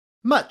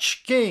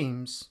Mutch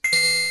Games.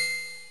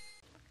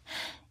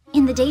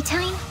 In the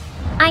daytime,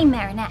 I'm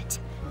Marinette.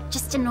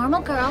 Just a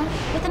normal girl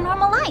with a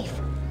normal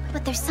life.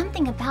 But there's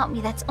something about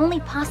me that's only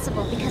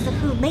possible because of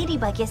who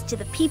Ladybug is to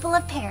the people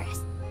of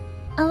Paris.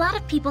 A lot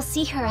of people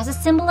see her as a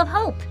symbol of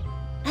hope,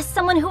 as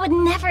someone who would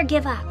never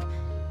give up.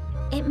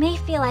 It may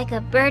feel like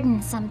a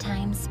burden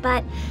sometimes,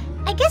 but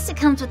I guess it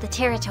comes with the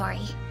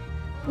territory.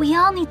 We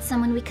all need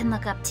someone we can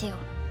look up to.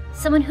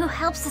 Someone who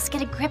helps us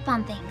get a grip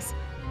on things,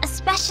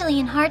 especially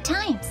in hard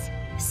times.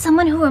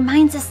 Someone who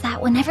reminds us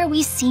that whenever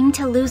we seem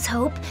to lose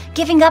hope,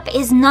 giving up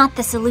is not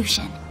the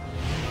solution.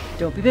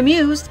 Don't be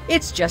bemused,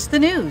 it's just the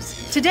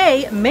news.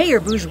 Today, Mayor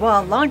Bourgeois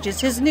launches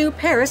his new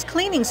Paris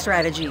cleaning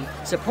strategy,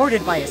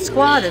 supported by a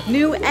squad of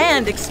new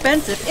and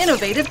expensive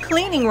innovative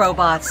cleaning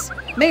robots.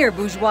 Mayor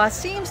Bourgeois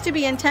seems to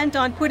be intent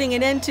on putting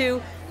an end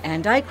to,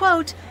 and I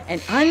quote,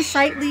 an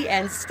unsightly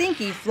and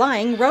stinky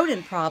flying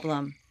rodent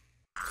problem.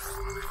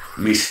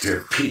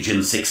 Mr.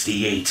 Pigeon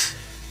 68,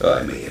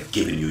 I may have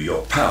given you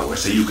your power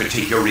so you could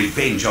take your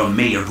revenge on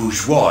Mayor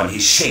Bourgeois and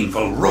his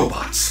shameful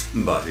robots,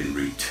 but in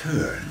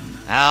return...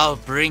 I'll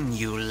bring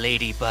you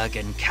Ladybug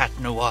and Cat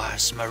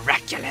Noir's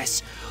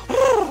Miraculous.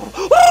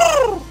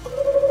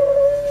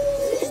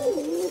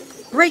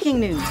 Breaking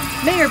news.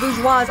 Mayor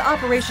Bourgeois'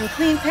 Operation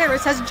Clean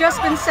Paris has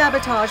just been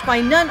sabotaged by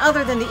none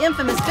other than the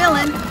infamous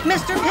villain,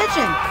 Mr.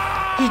 Pigeon.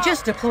 He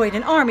just deployed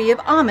an army of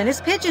ominous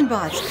pigeon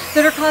bots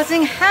that are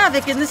causing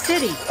havoc in the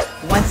city.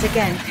 Once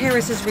again,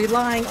 Paris is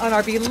relying on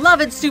our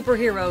beloved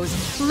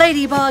superheroes,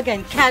 Ladybug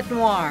and Cat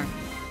Noir.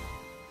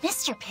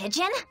 Mr.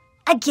 Pigeon?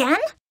 Again?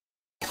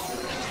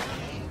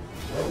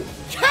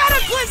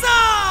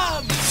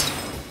 Cataclysm!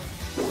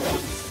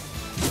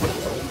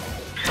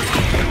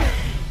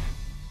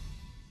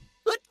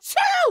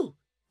 Achoo!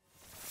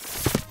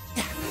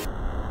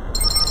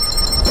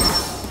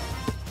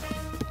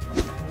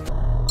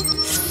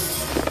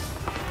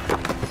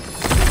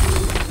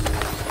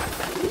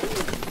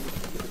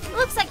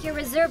 Looks like your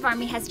reserve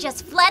army has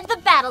just fled the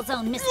battle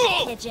zone,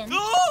 Mr. Pigeon.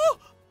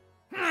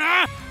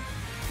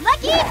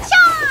 Lucky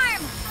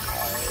Charm!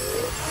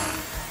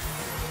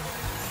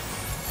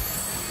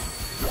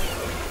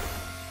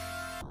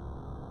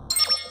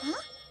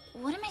 Huh?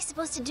 What am I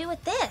supposed to do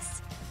with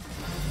this?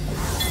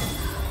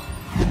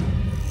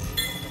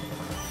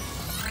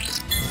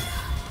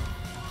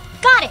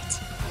 Got it!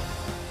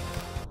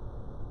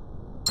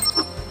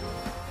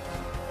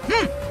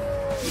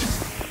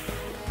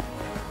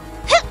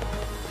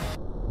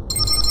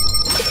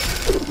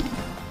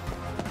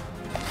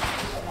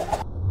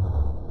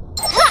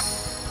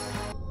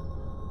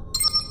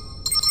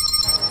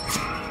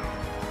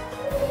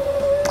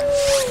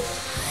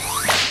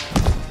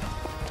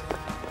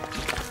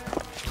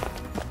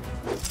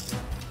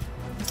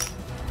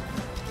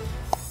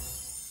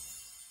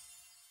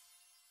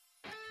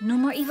 No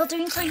more evil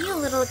doing for you,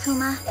 little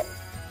Akuma.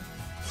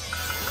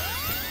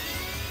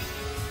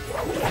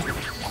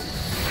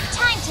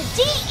 Time to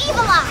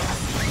de-evilize!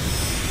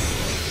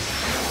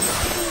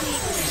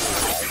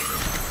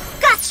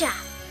 Gotcha!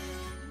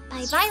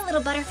 Bye-bye,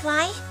 little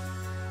butterfly.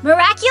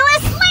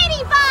 Miraculous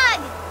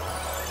Ladybug!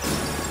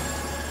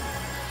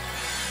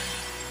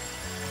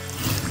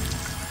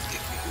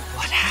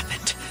 What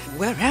happened?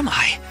 Where am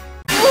I?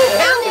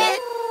 Found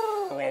it!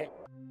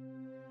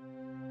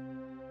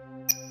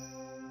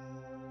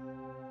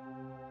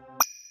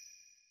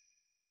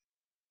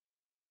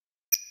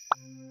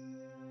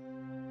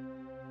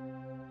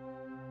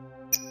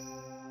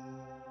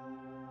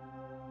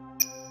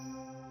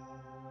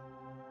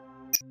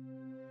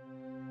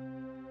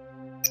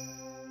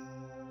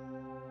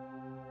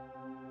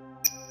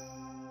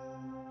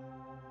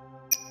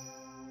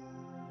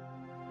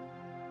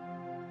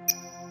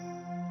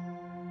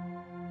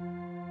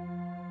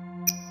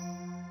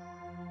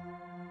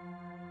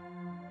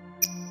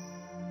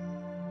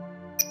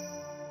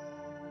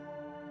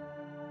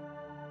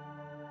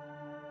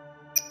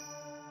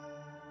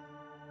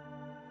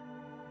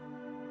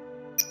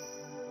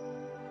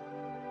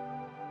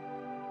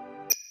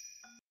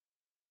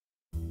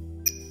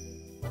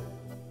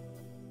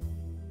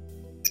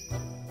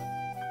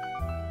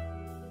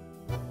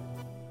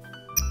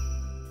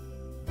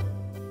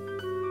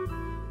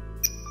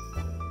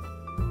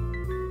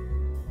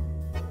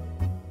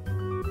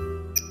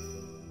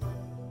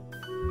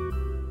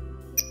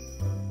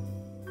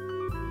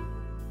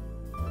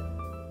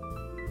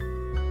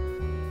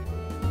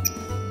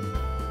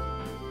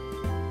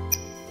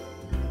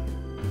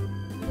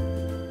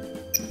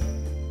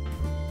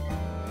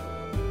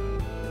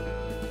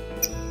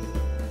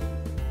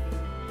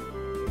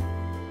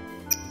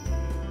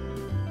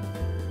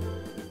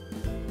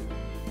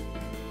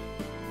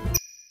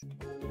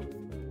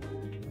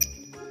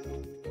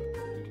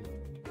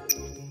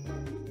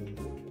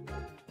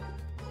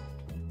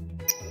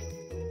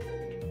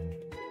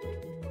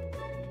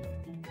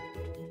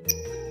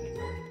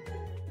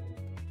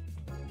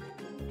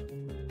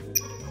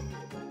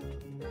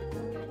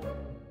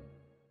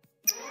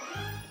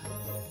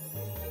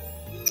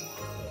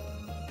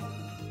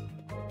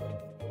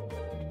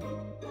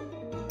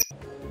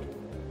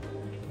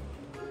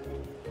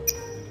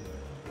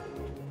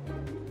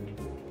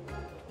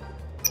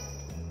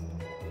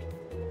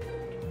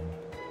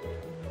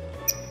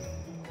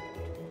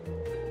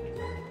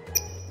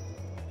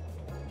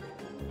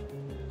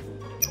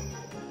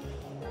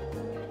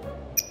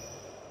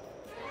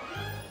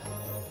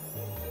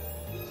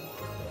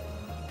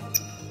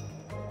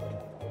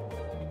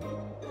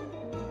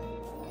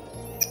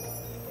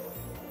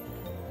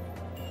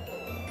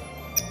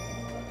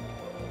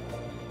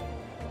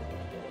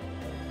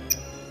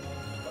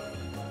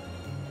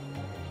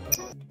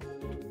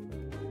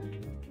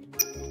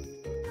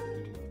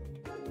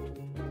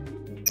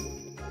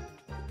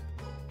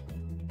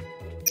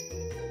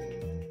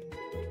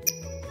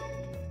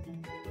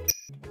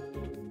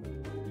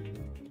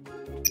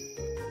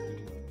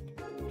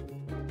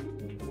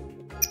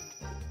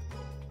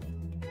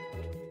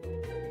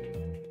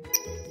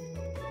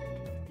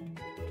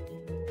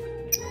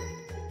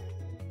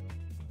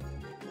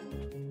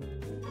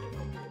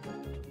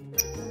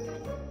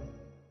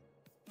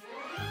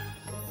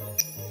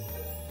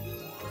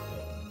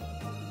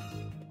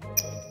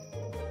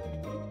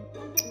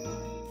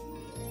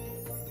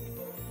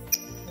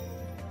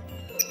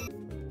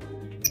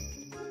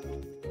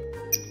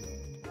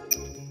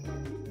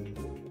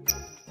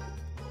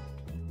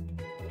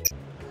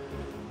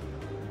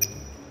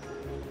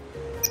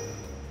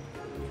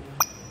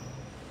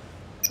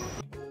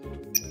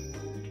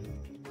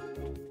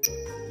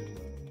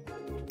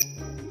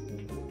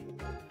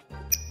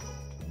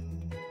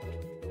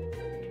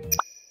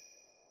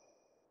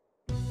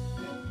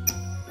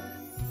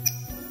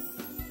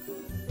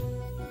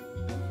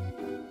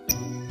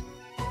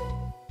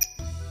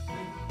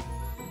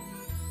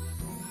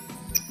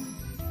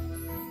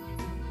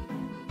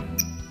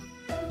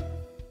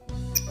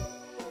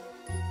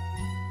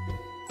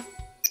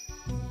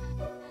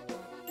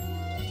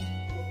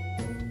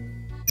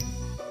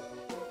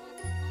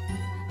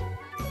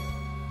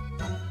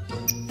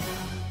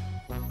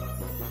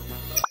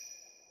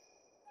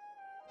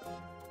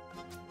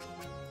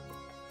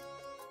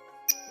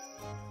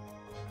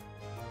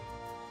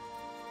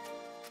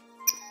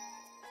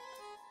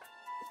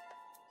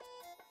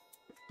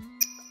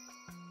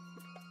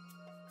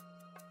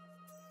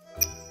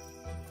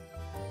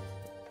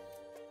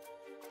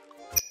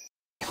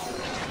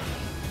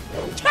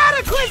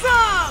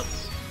 Cataclysm!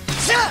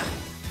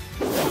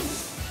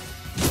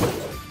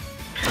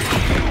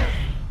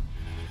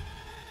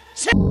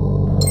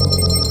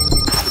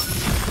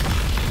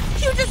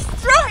 You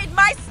destroyed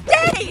my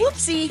stage!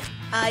 Whoopsie.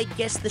 I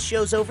guess the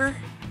show's over.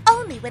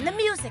 Only when the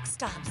music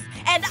stops.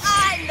 And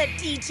I'm the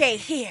DJ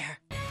here.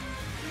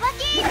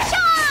 Lucky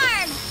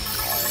Charm!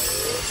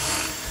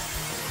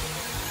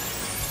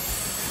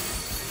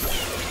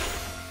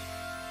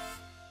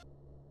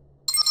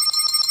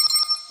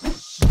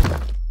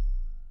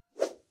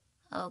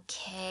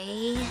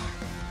 Okay.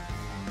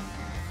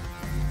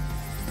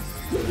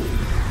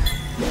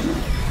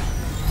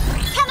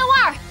 Cat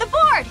Noir, the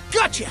board!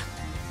 Gotcha!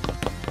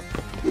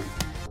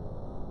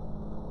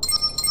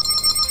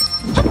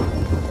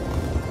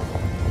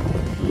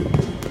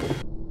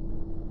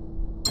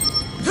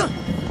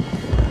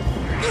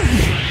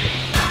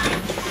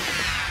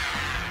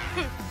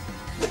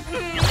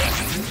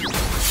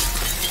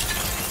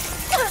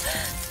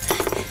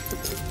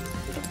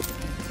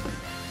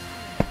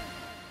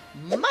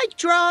 Mic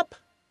drop!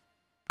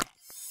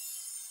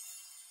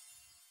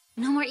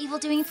 No more evil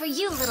doing for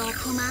you, little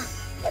Akuma.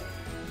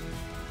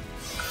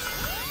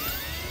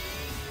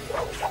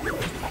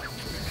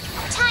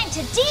 Time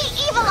to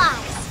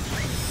de-evilize!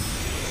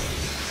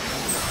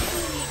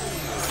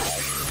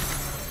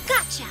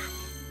 Gotcha!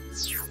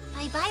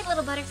 Bye-bye,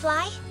 little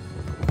butterfly.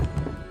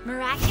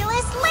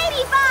 Miraculous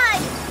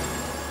Ladybug!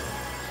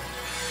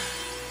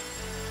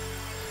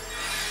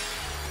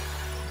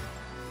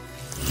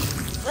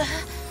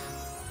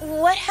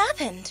 What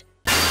happened?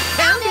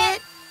 Found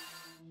it!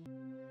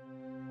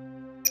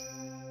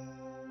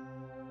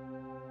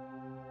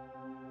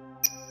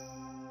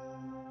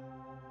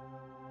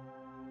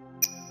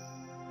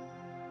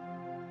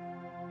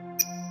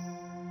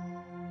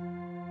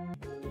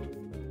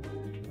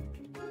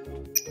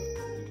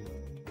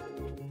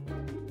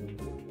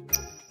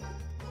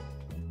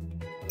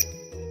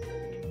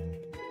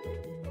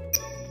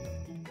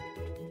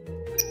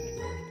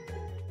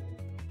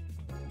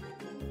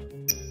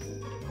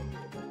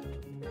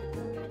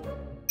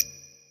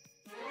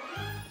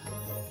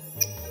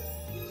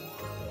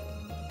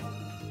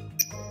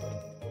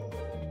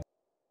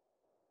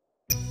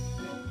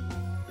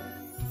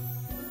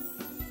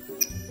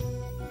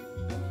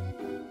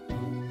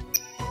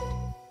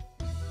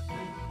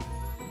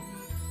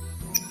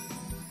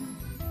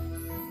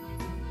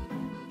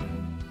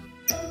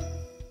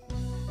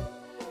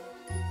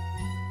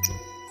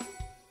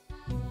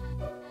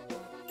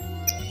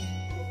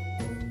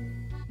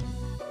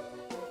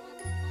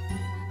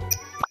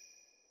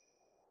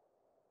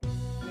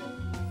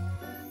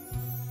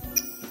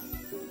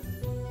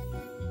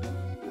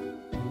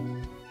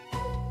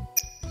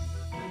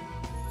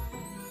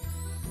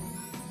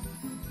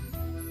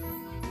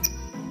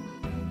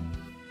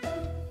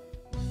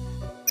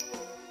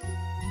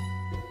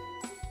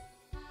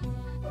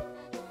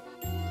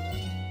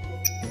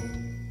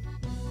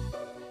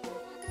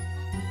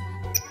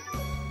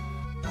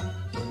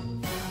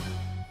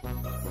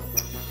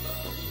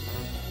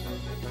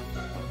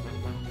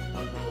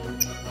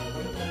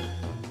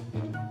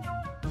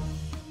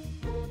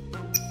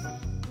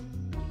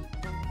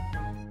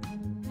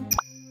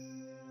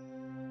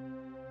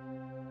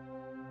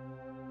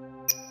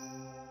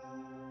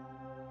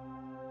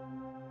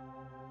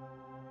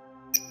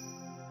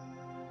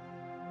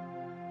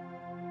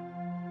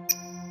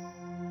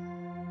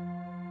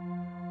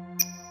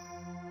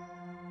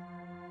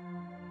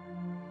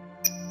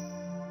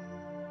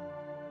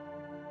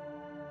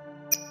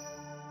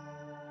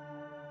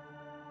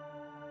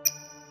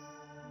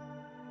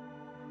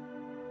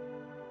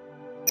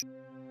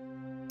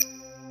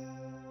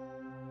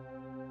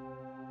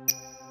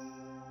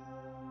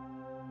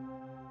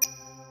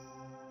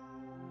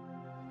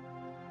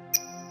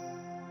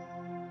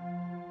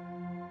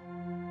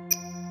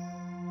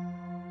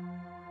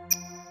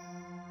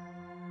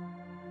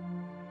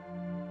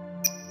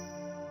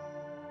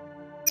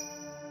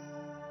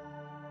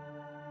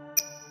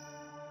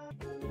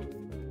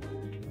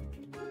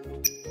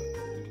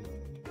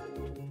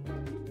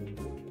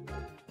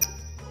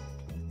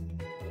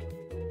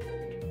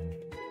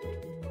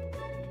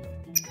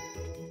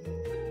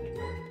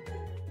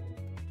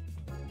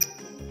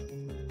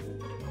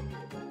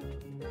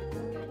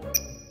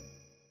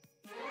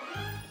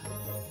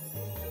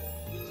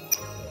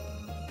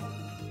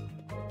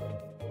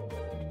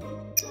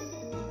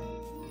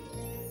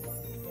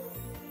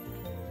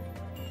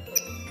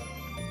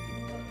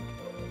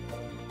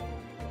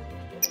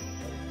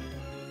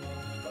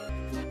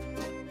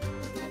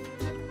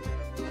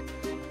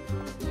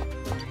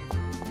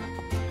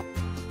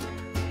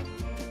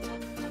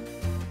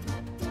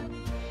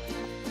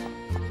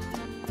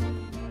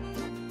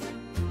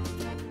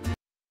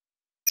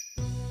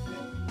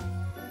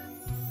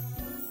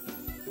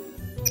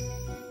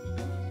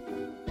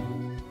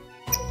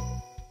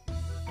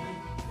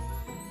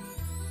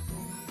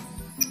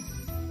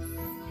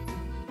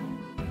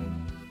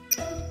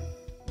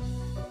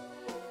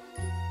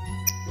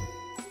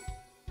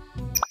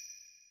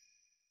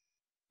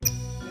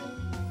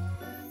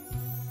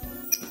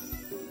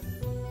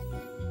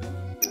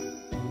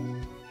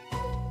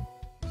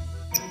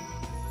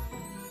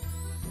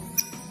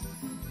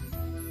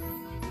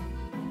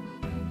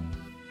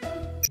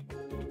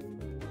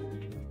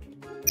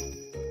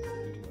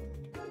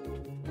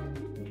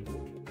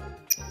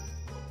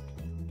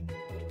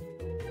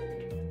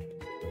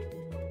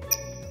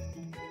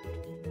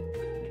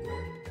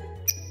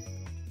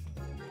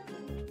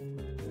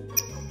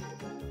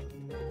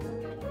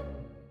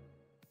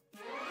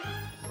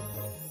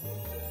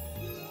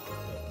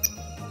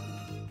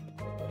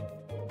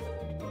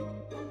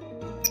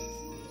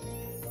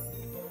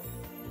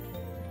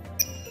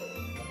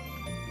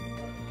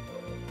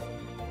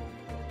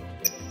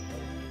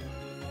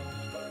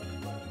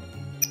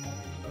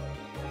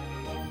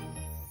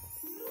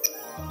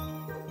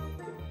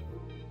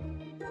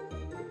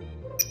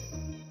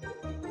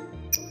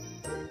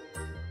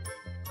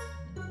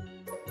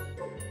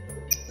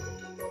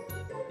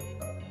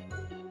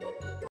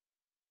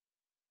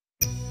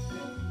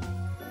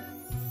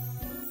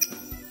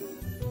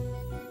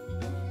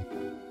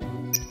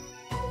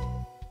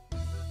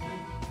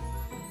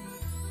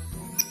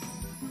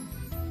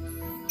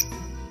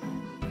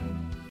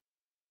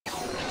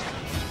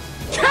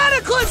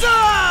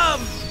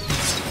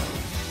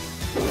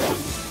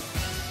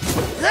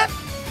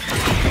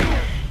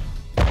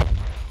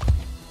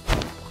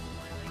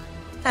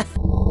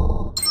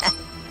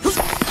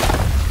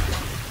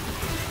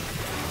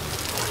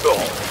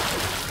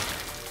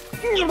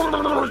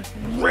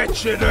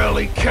 bullshit,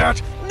 alley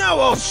cat. Now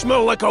I'll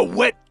smell like a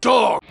wet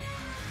dog.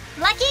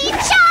 Lucky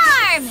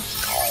Charm!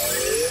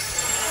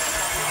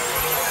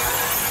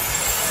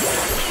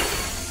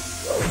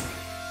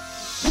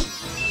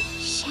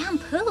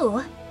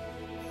 Shampoo?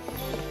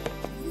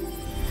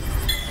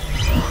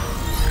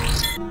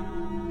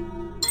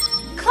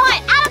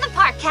 Caught out of the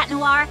park, Cat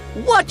Noir!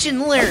 Watch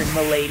and learn,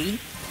 m'lady.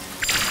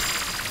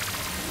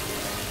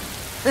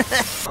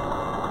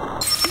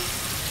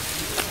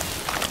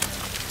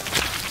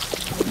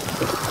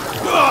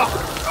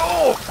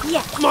 Oh!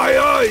 Yeah. My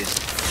eyes!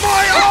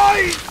 My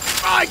eyes!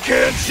 I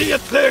can't see a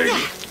thing!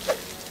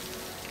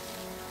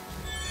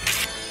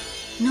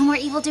 No more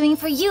evil doing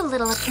for you,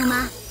 little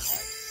Akuma.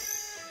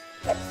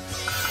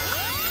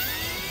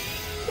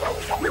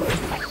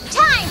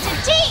 Time to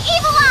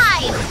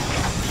de-evilize!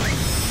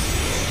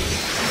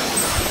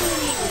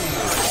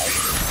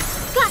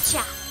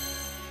 Gotcha!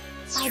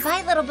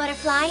 Bye-bye, little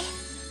butterfly.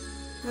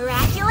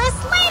 Miraculous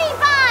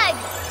Ladybug!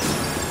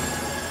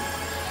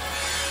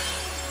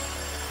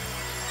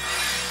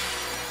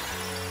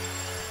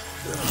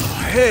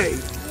 Hey,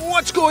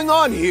 what's going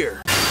on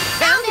here?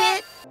 Found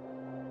it!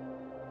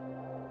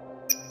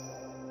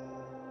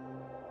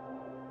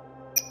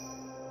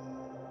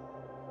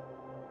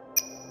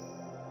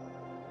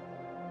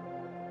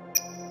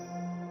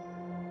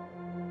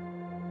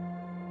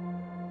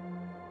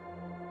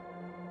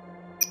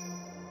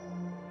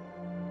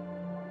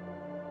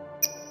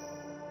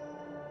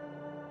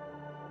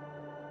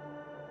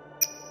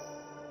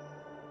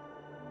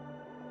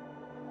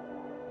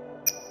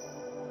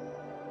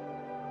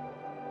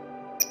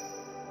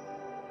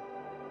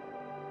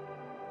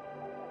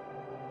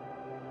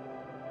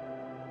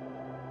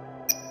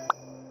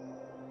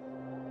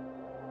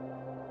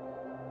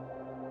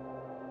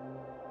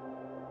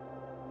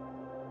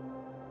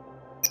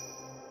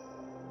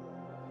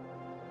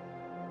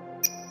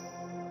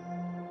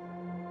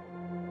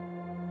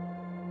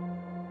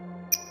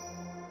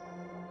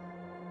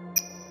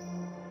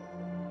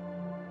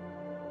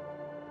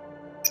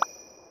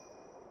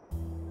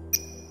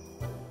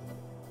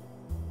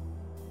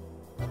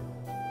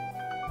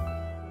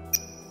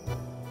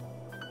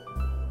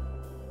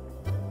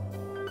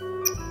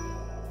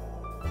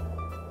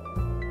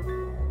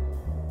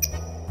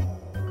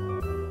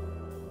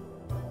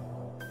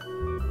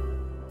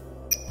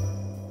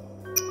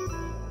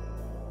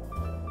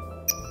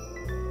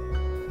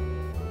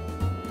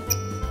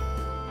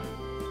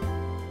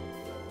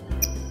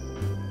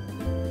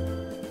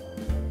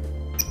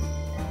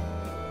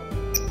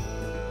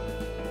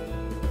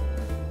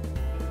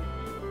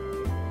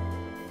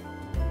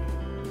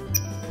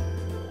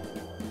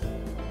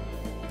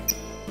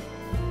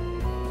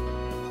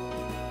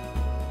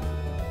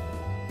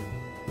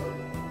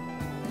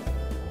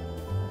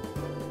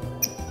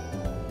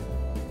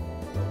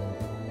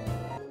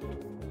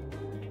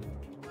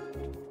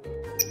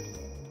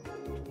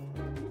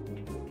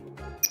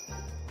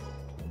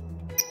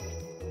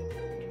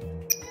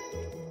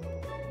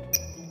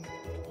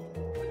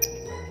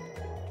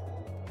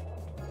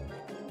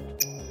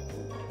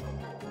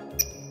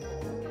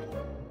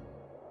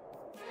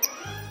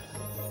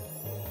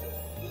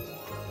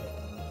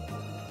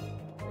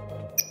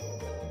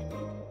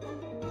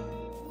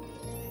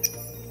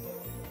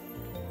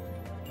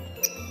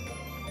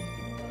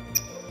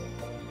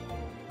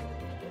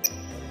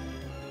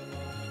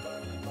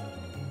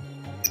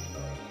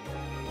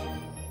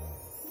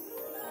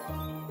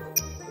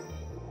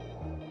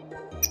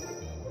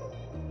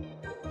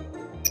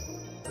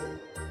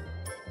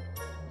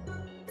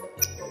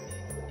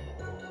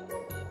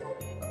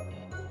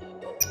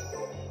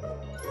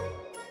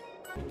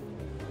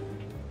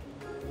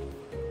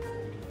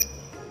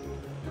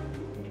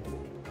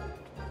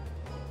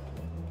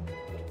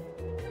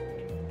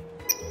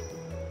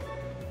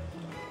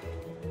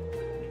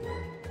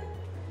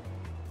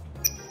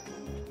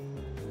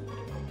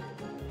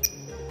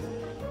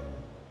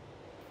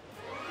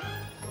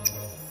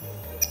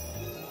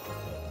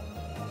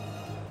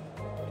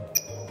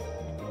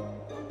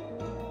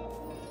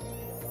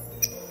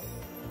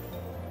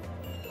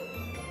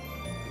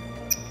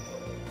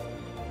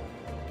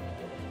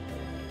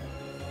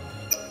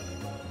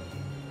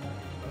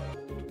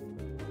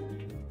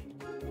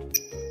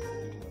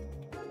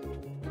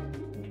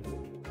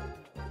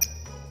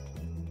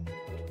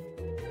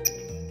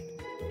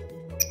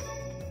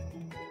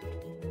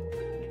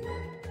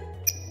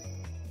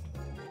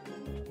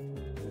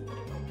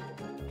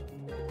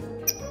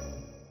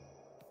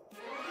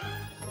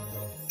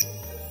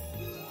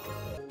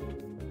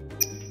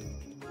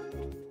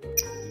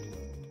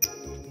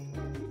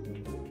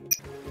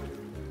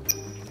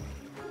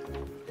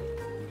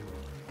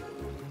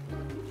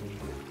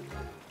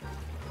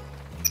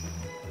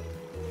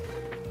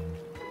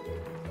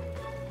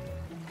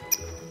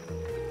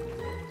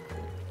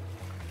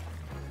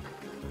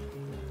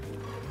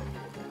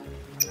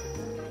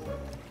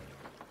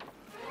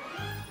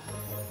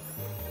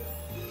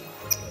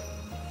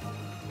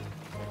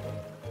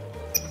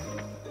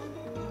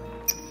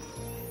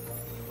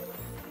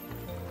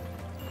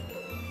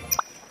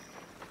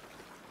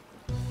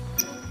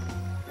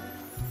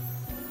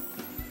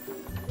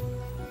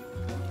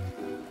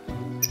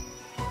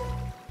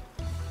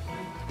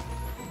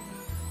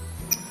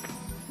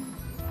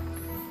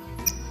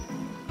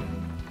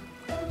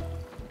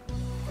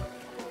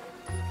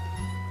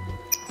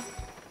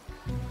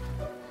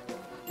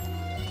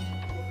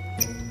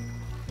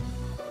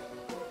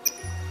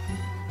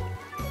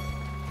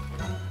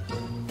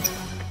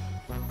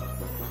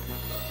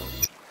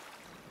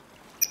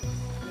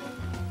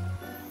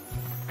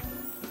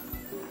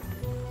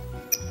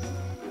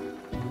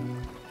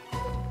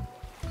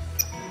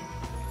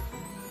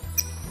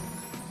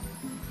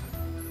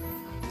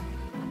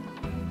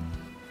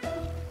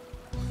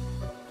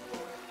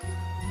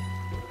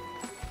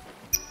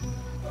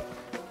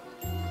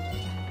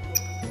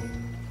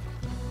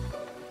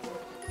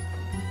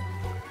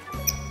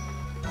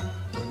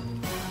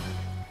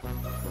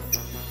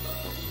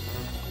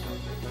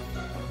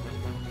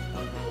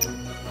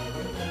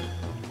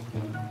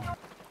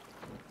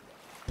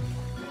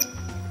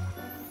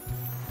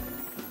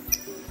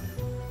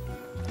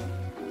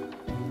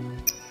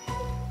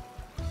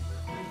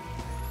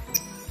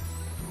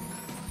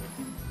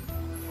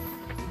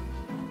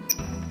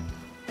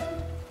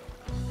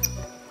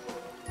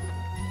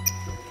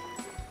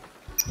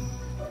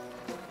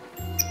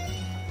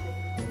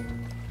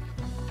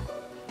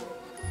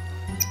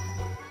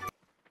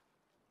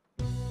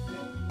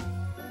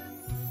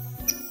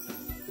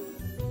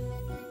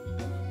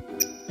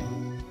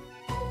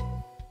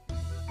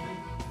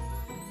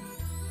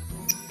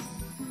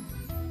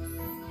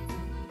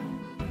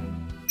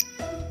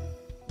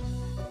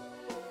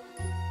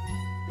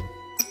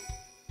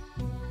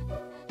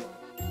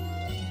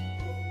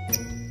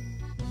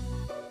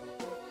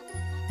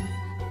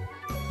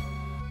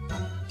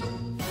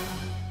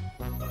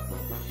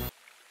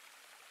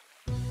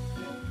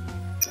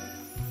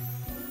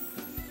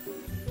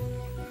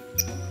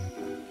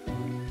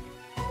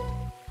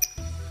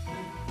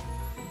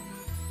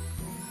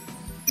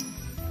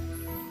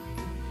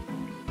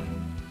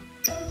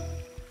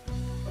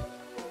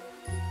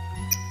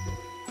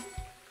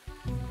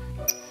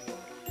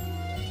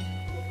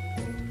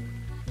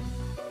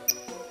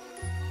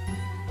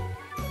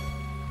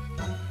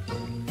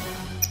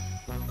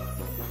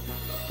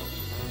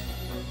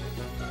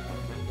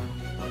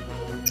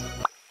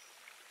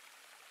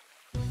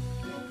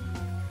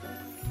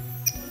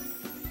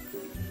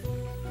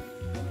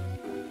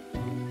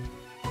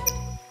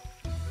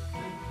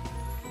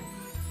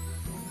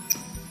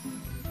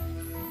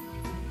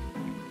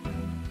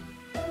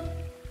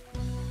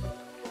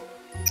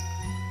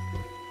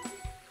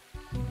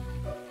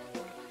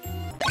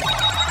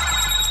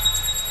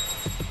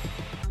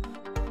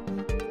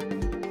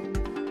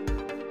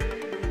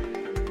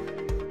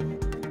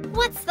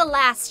 What's the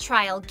last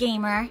trial,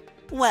 gamer?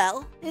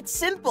 Well, it's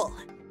simple.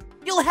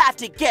 You'll have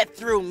to get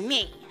through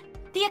me.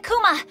 The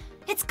Akuma!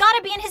 It's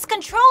gotta be in his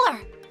controller!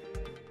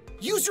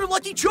 Use your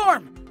lucky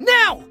charm!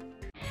 Now!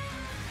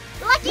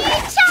 Lucky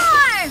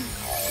Charm!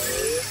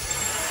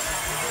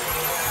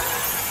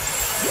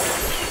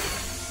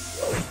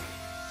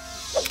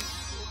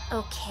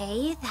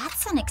 Okay,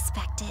 that's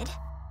unexpected.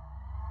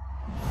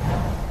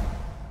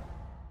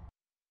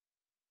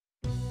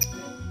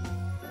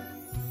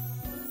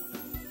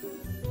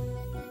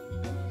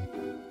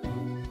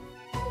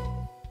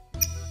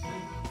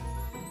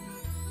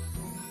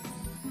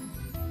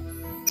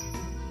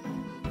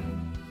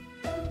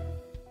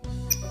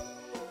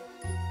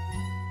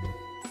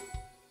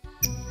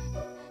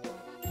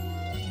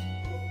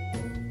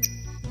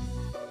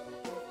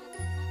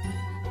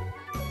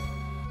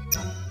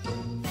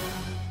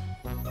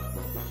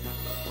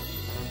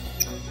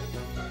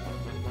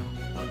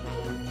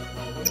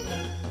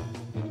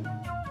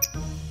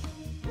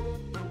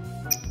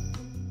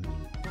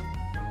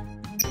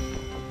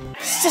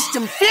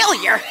 System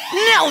failure?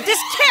 No, this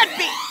can't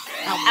be!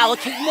 I'll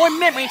allocate more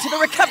memory to the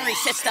recovery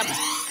system.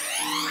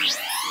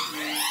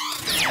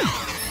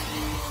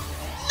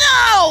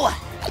 No!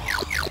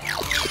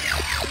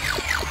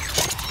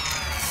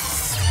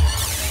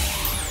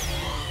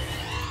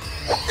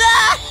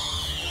 Ah!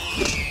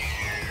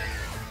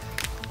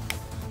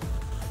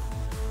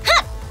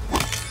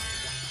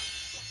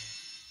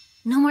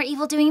 No more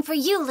evil doing for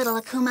you,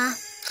 little Akuma.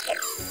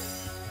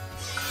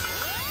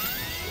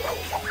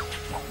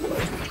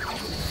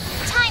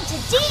 Time to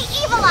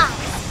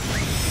de-evilize!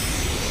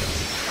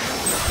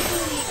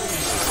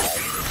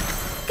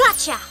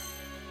 Gotcha!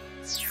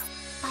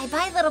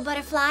 Bye-bye, little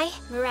butterfly.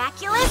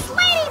 Miraculous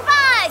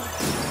Ladybug!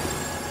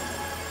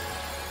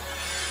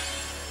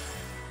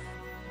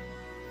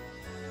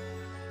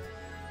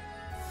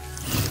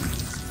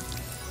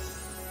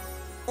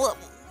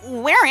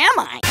 Where am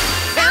I?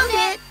 Found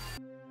it!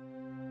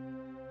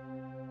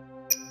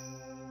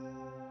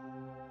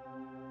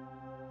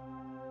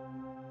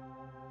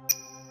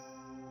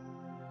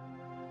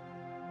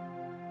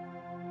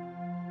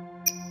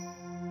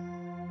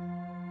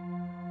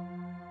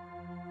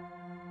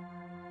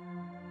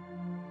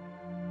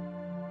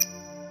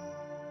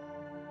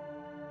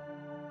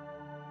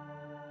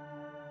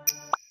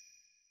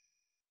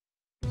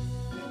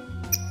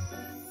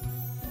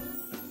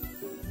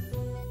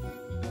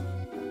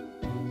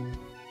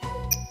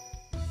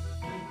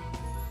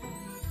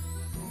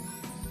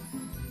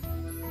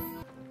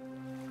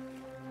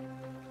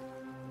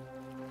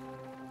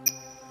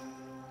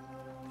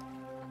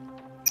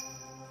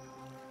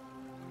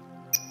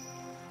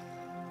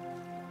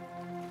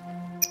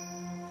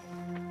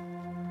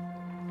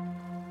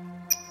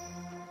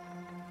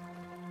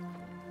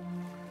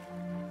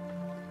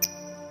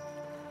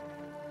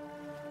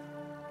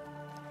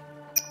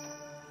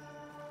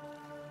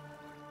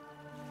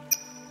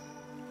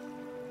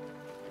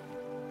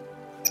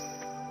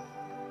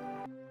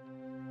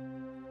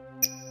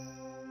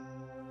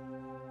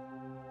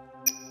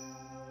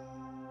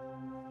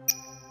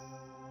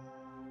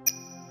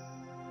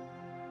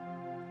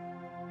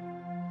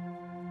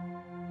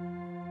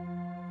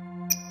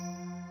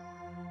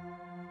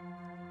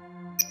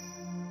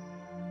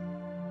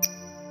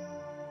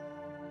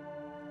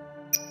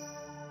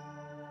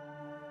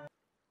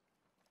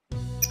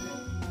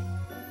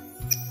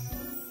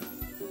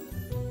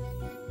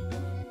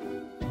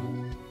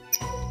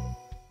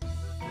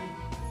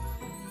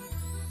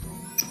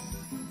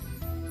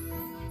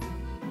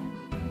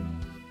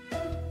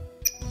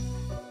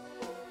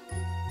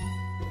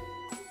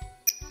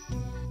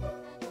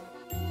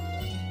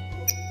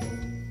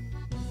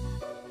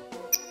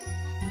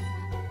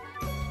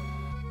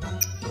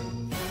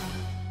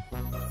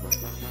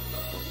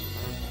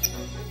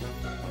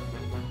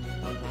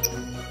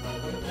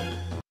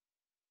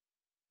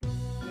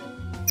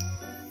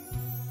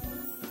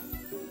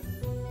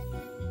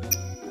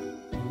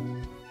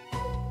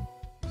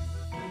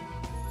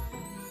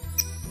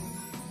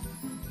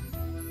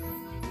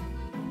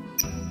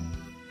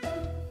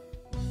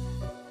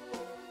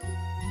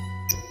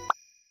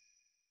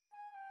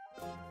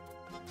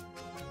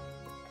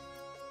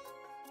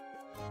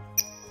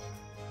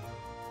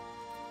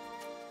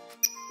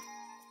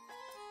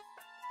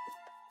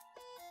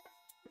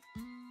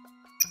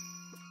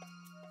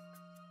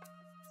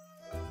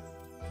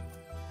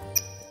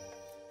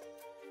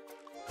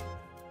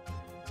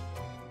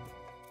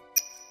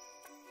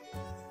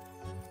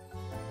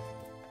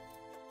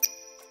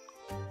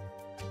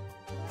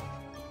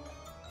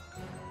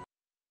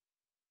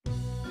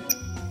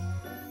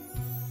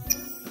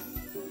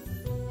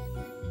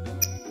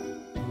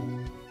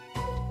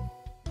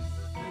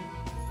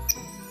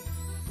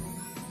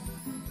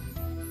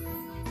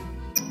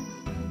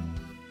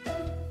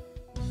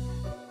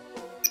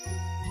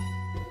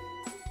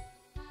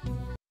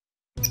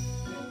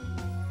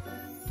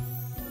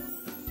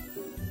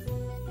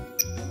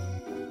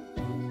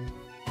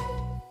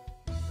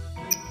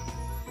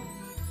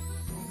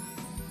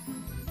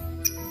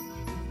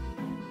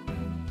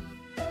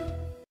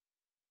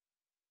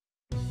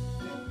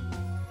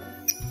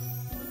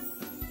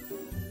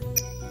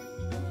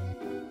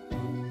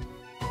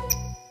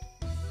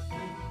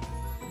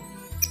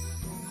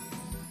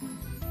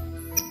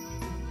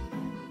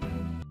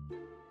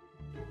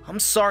 I'm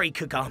sorry,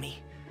 Kagami,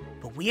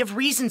 but we have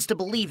reasons to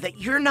believe that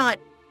you're not,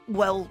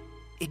 well,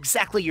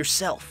 exactly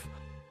yourself.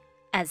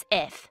 As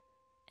if.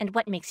 And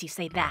what makes you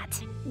say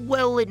that?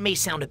 Well, it may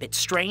sound a bit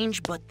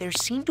strange, but there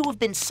seem to have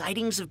been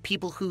sightings of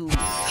people who...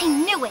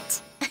 I knew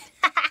it!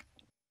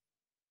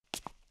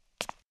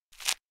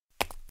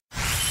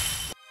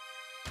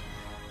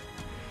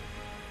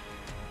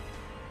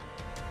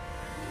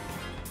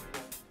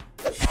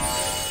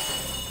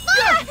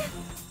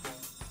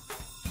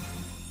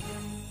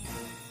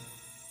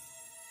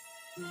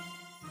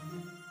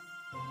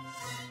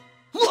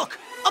 Look!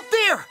 Up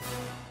there!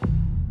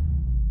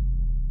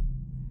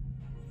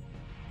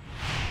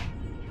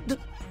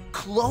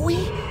 Chloe?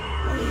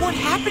 What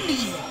happened to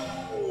you?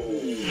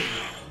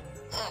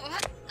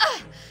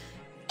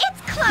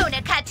 It's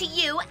Clonica to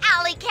you,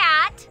 Alley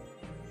Cat!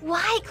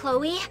 Why,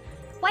 Chloe?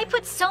 Why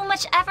put so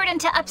much effort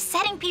into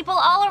upsetting people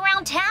all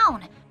around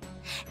town?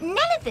 None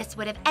of this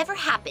would have ever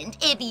happened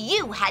if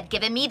you had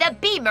given me the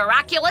Be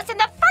Miraculous in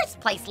the first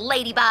place,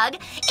 Ladybug.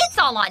 It's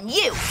all on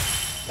you.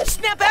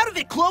 Snap out of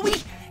it,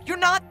 Chloe! You're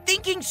not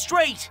thinking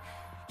straight!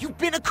 You've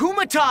been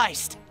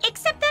akumatized!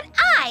 Except that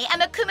I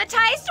am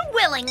akumatized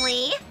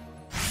willingly.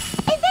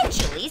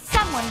 Eventually,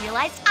 someone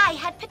realized I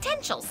had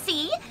potential,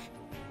 see?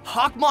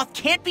 Hawk Moth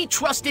can't be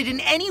trusted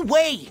in any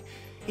way!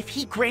 If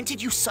he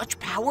granted you such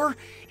power,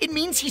 it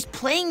means he's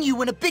playing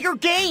you in a bigger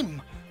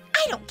game!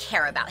 I don't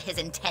care about his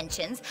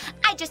intentions.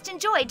 I just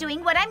enjoy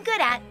doing what I'm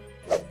good at.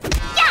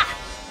 Yeah!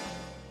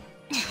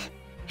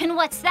 And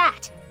what's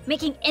that?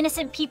 Making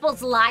innocent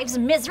people's lives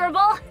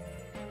miserable?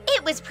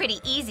 It was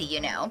pretty easy,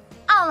 you know.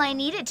 All I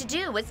needed to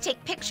do was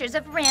take pictures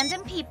of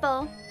random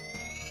people.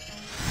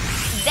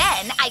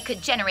 Then I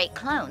could generate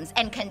clones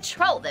and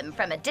control them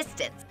from a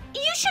distance.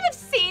 You should have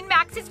seen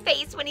Max's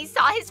face when he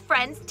saw his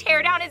friends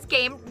tear down his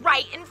game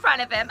right in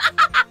front of him.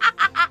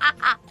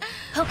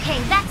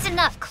 Okay, that's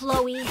enough,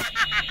 Chloe.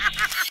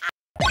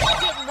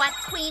 Didn't want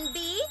Queen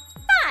Bee?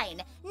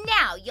 Fine.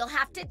 Now you'll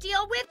have to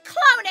deal with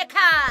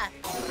Clonica!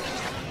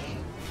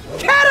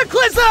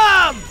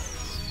 Cataclysm!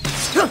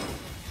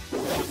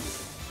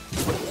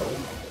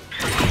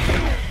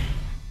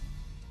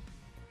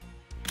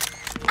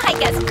 I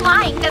guess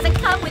flying doesn't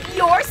come with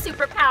your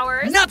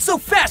superpowers. Not so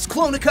fast,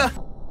 Clonica!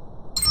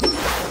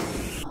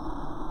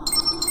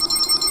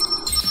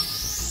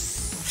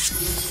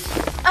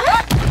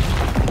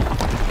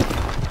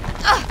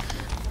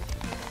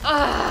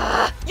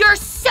 You're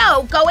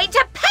so going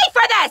to pay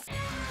for this!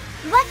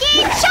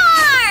 Lucky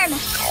Charm!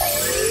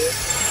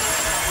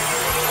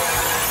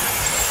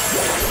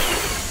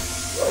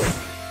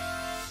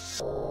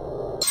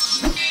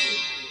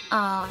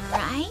 All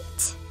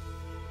right.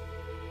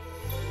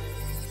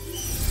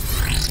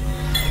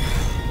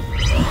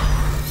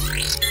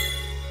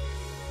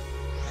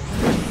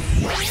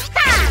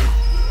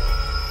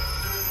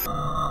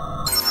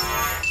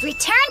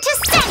 Return to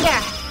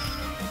sender!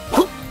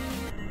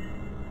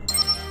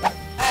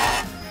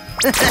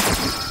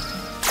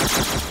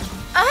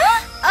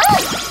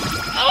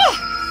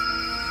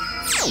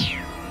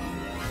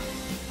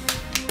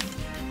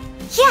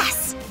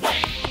 Yes!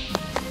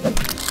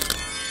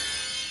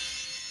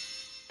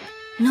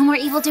 No more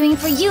evil doing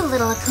for you,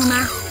 little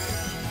Akuma.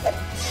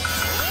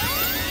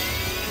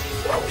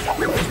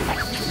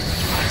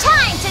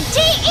 Time to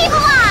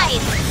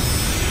de-evilize!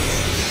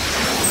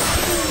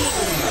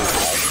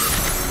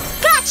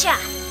 Gotcha!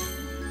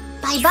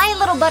 Bye-bye,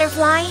 little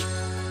butterfly.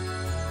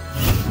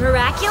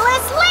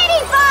 Miraculous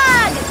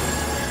Ladybug!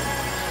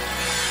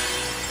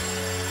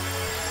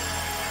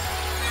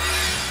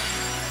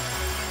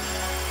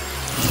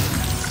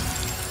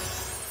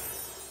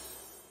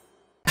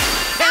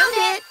 Found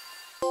it!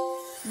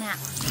 Now,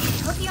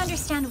 I hope you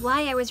understand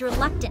why I was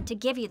reluctant to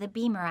give you the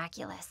Be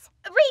Miraculous.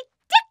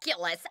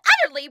 Ridiculous!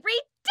 Utterly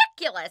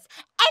ridiculous!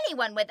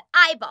 Anyone with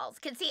eyeballs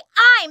can see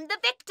I'm the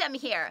victim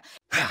here.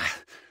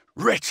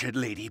 Wretched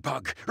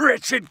Ladybug!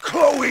 Wretched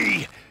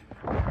Chloe!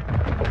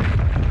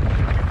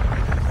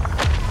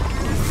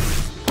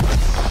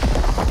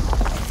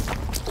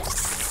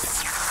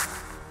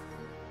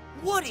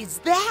 What is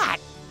that?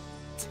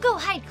 Go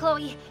hide,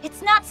 Chloe.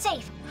 It's not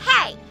safe.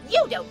 Hey,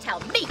 you don't tell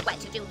me what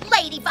to do,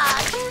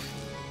 Ladybug!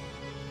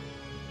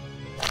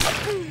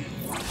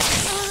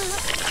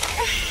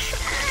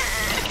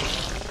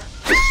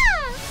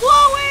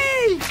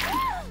 Chloe!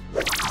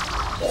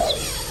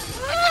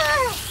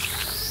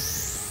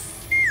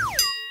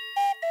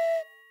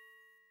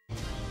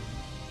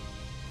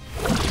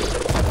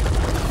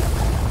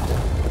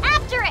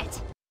 After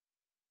it!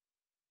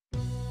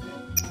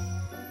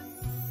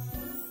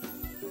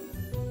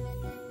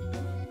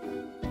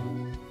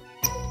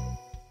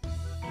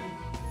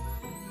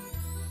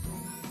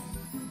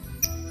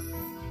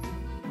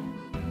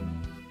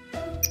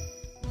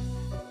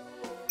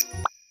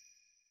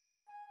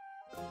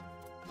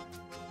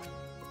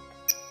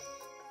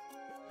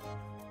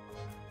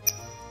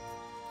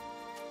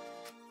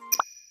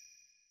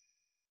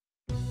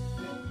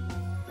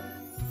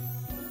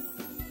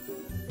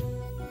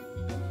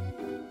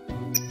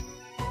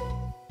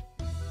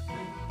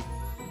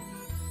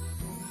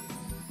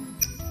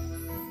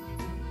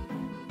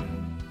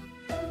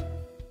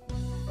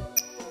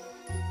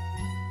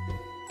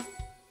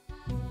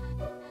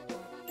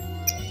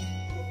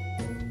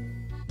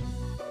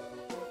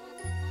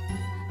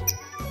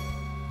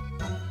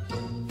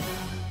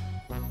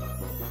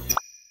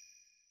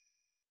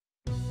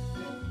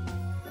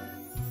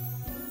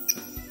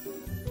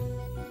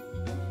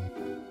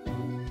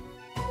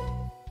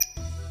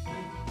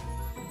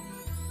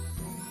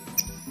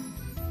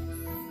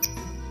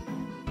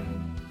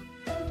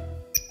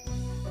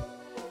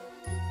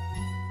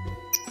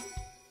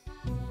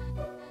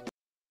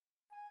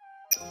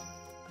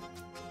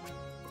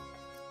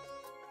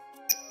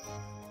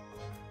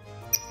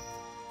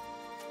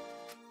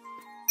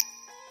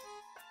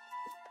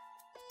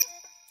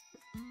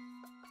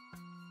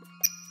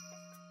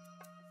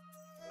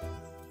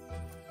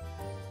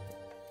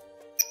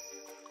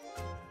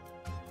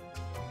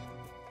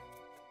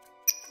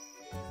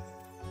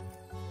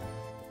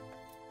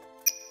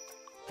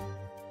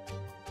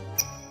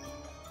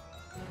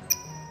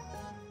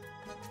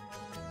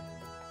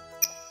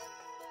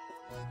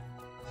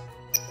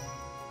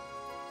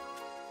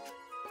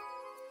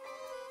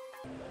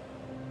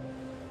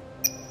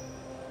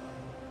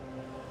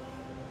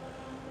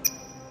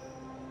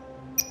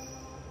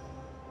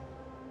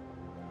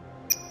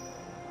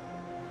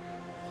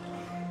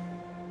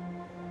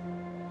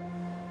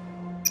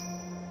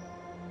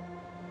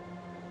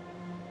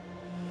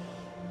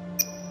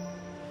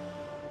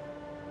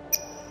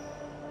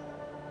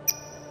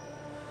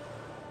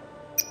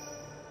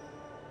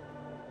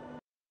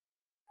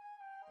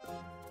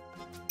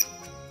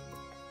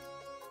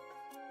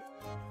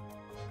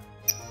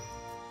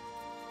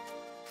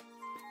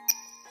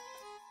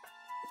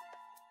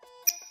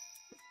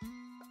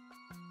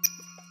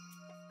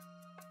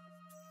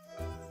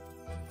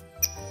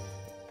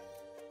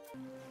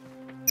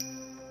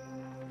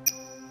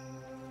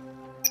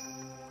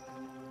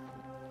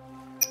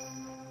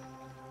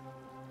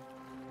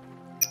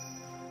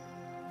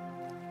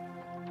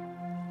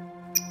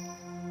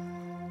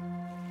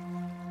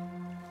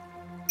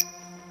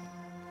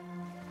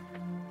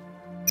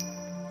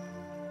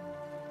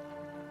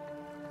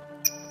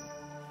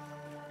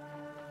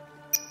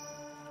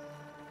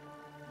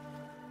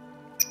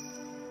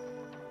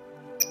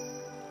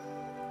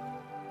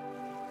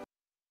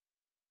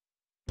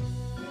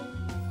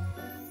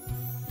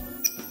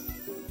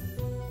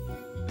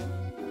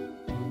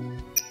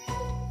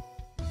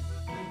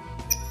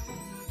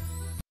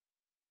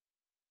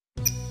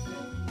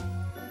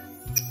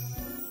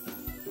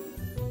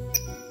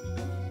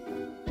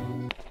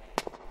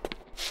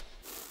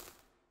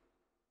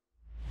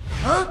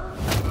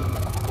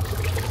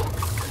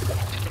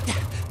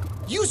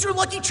 Use your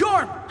lucky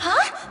charm!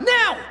 Huh?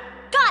 Now!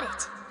 Got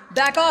it!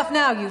 Back off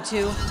now, you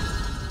two.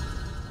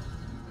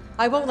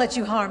 I won't let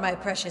you harm my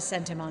precious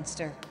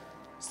Sentimonster.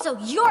 So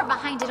you're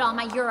behind it all,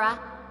 my Yura.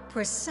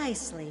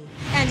 Precisely.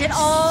 And it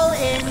all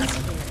ends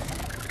here.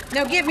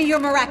 Now give me your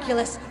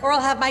Miraculous, or I'll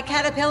have my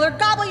caterpillar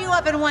gobble you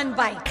up in one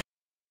bite.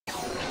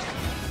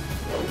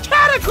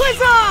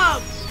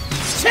 Cataclysm!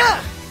 Tch!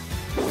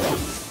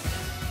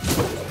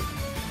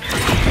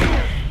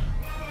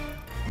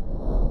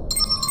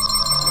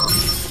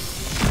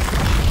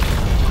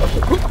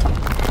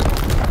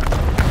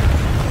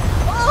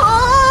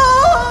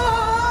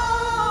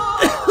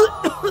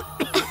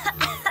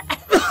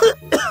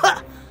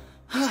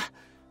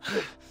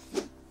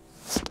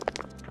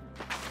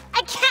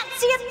 I can't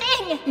see a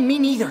thing! Me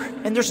neither,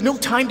 and there's no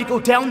time to go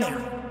down there.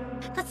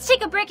 Let's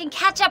take a break and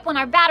catch up when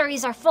our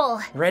batteries are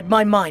full. Read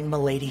my mind,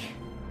 milady.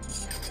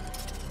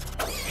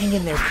 Hang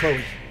in there,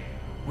 Chloe.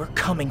 We're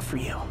coming for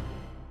you.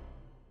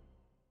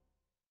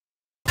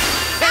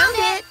 Found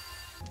it!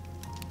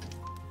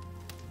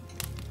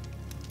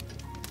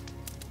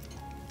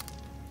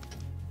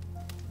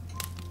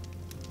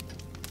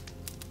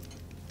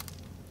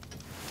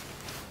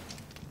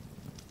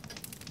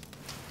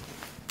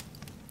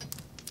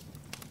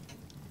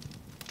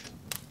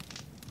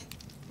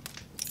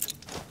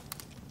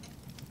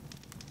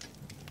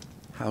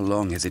 How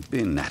long has it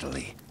been,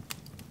 Natalie?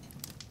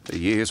 For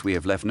years we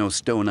have left no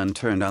stone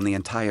unturned on the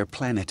entire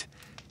planet,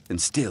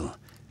 and still,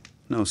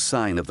 no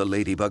sign of the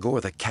Ladybug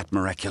or the Cat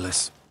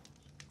Miraculous.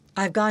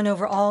 I've gone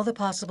over all the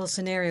possible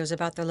scenarios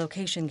about their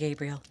location,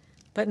 Gabriel,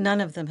 but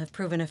none of them have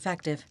proven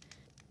effective.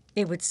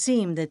 It would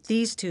seem that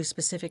these two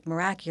specific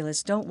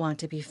Miraculous don't want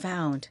to be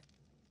found.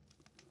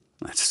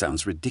 That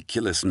sounds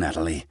ridiculous,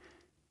 Natalie.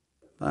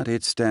 But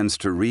it stands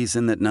to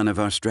reason that none of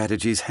our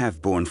strategies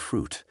have borne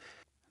fruit.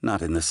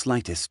 Not in the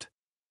slightest.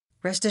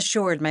 Rest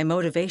assured, my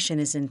motivation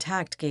is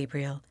intact,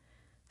 Gabriel.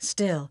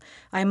 Still,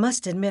 I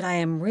must admit I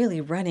am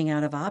really running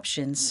out of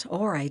options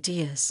or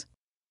ideas.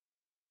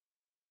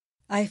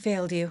 I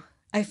failed you.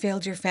 I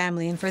failed your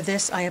family, and for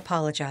this I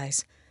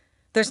apologize.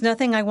 There's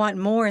nothing I want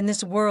more in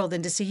this world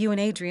than to see you and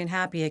Adrian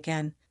happy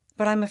again.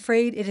 But I'm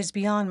afraid it is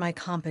beyond my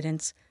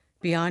competence,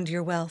 beyond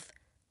your wealth,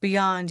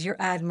 beyond your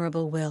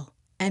admirable will,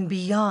 and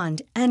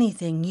beyond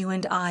anything you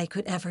and I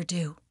could ever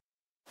do.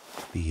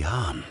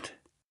 Beyond.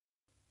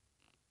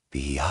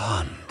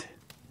 Beyond.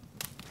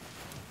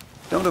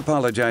 Don't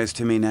apologize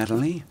to me,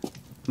 Natalie.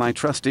 My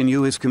trust in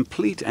you is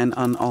complete and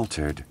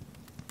unaltered.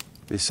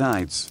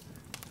 Besides,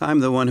 I'm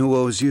the one who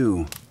owes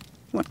you.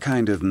 What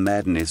kind of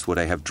madness would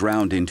I have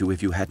drowned into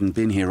if you hadn't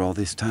been here all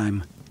this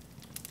time?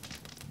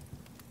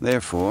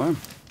 Therefore,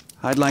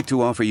 I'd like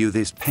to offer you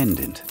this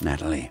pendant,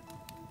 Natalie,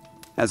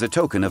 as a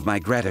token of my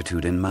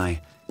gratitude and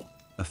my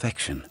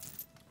affection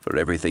for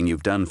everything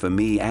you've done for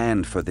me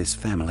and for this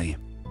family.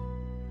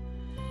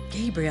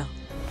 Gabriel,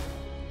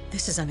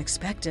 this is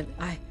unexpected.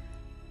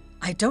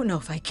 I don't know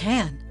if I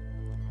can.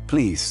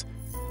 Please,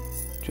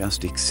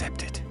 just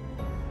accept it.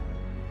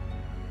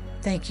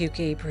 Thank you,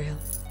 Gabriel.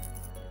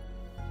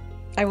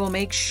 I will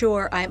make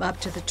sure I'm up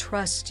to the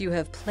trust you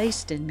have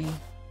placed in me.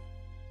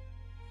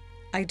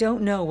 I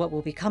don't know what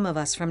will become of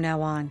us from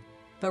now on,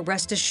 but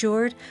rest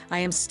assured, I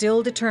am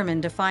still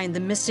determined to find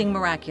the missing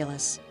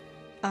Miraculous.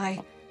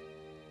 I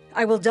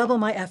will double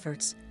my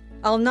efforts.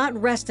 I'll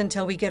not rest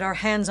until we get our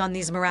hands on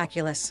these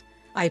Miraculous.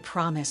 I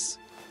promise.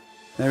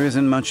 There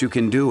isn't much you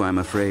can do, I'm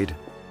afraid.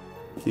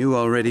 You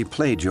already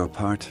played your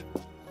part.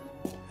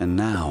 And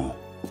now,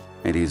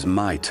 it is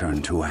my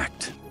turn to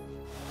act.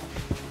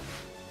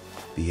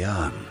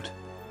 Beyond.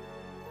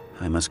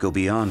 I must go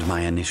beyond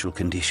my initial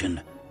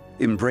condition.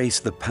 Embrace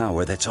the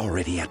power that's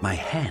already at my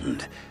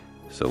hand,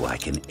 so I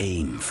can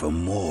aim for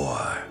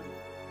more.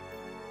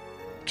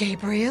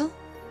 Gabriel?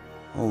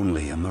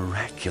 Only a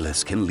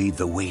Miraculous can lead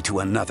the way to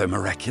another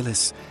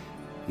Miraculous.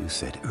 You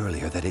said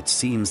earlier that it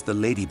seems the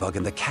Ladybug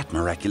and the Cat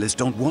Miraculous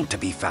don't want to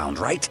be found,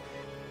 right?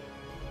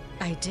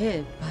 I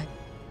did, but...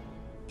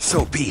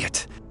 So be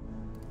it.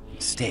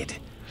 Instead,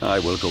 I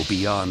will go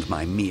beyond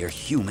my mere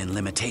human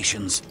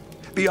limitations.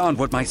 Beyond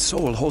what my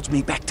soul holds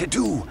me back to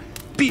do.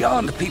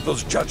 Beyond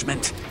people's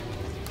judgment.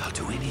 I'll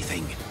do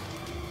anything.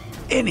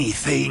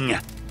 Anything!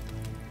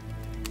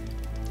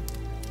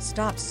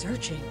 Stop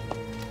searching.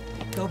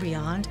 Go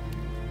beyond?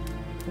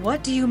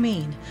 What do you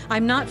mean?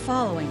 I'm not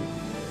following.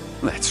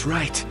 That's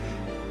right.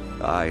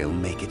 I'll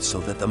make it so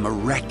that the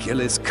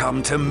Miraculous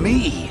come to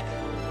me.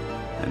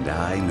 And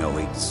I know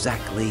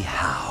exactly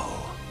how.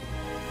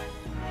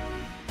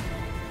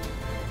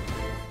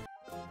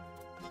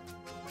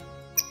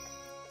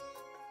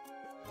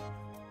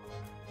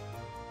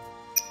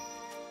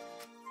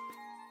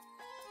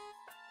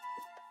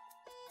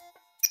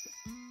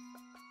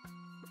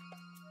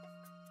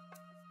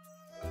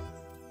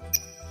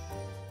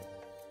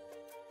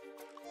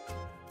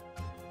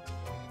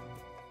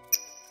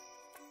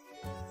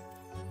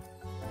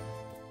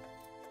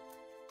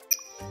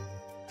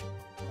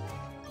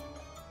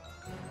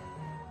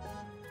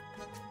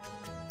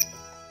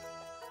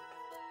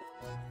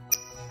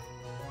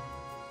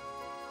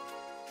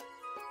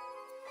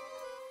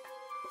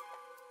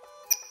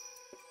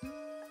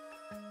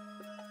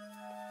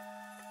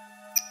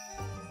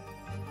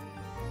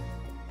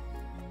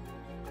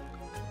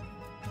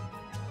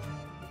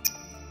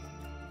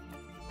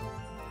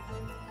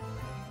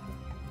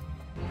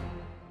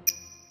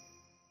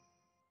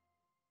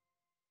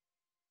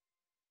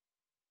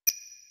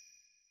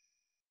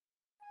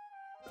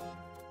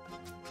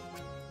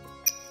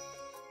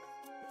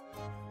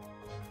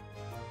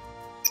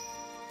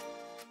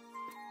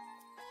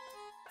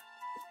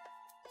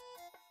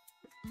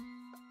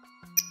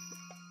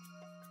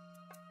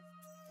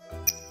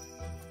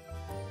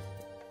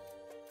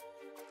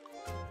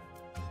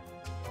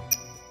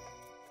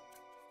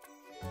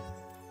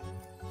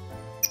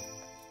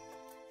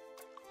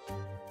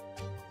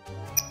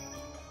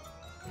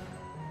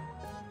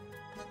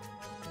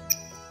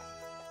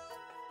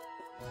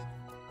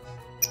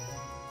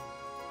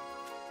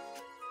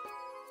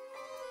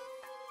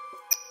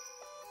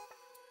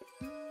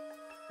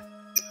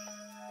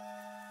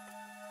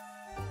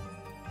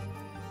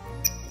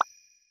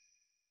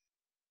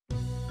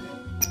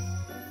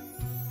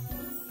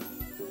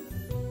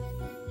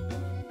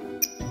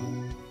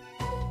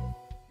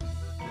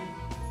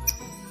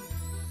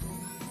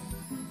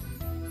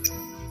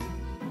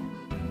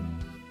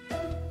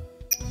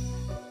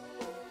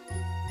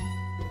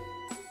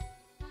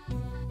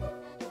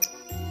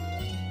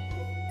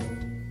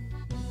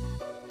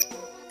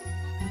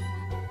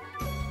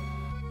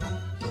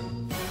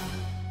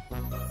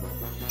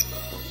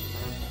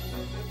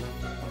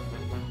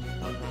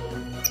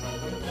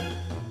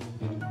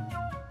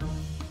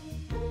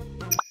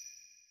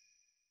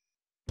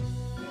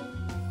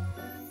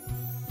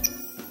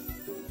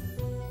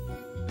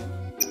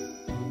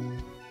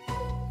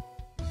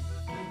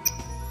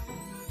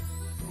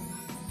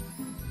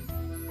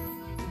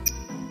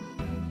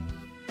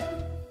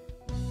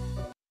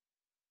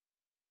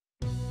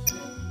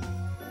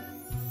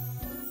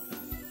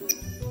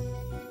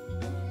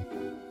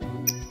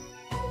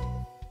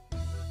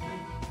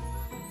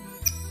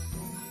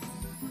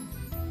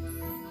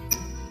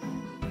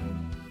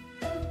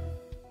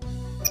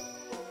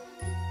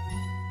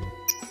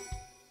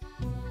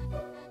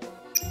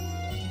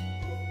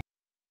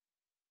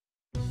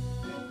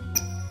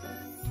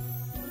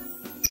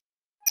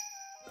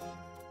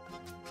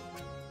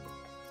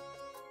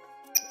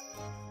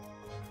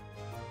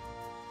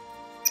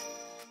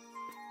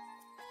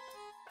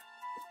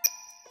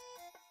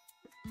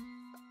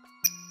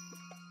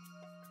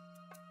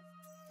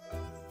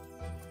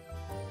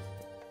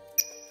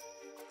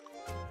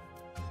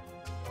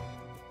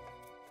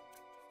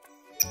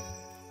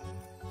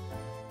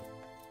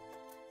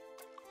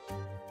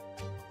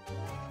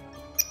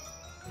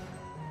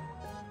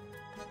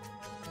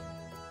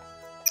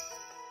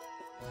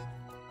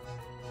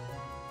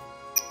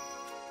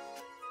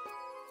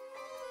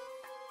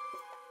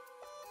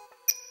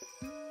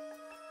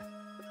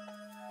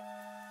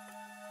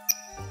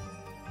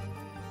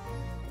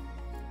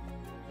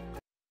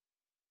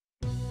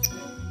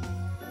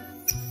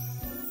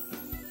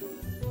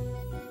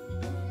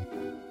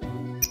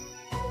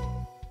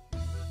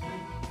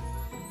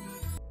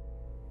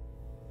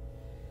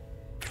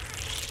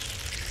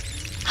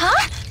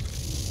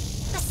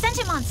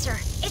 monster.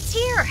 It's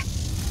here.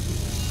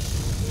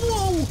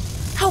 Whoa!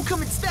 How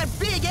come it's that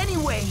big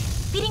anyway?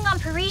 Feeding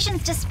on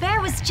Parisian's despair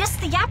was just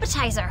the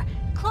appetizer.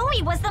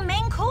 Chloe was the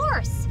main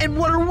course. And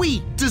what are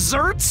we?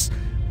 Desserts?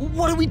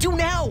 What do we do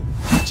now?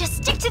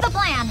 Just stick to the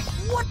plan.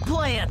 What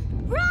plan?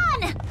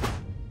 Run!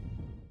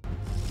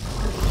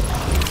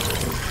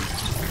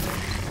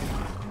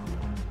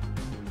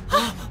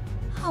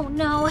 Oh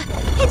no,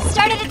 it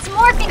started its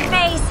morphing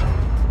phase.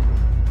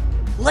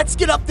 Let's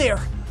get up there.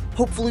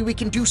 Hopefully we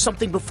can do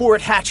something before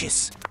it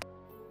hatches.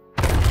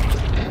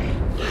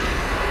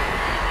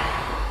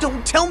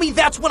 Don't tell me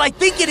that's what I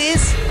think it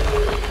is!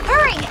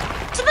 Hurry!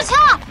 To the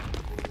top!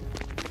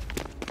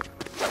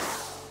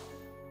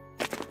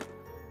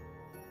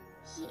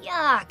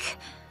 Yuck.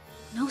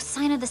 No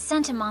sign of the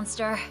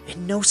Centimonster.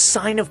 And no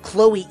sign of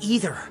Chloe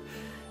either.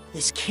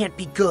 This can't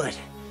be good.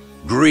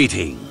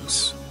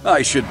 Greetings.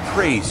 I should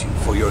praise you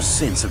for your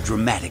sense of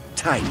dramatic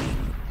timing.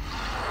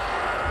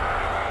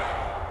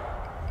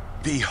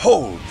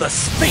 Behold the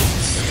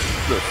Sphinx!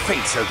 The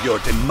face of your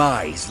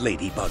demise,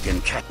 Ladybug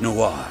and Cat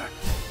Noir.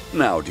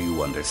 Now do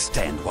you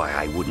understand why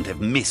I wouldn't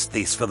have missed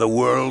this for the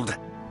world?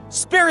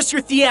 Spare us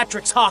your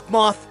theatrics, Hawk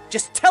Moth.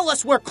 Just tell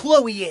us where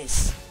Chloe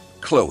is.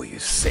 Chloe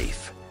is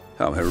safe.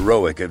 How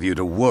heroic of you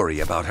to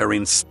worry about her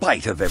in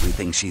spite of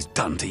everything she's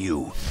done to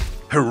you.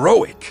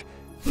 Heroic,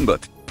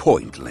 but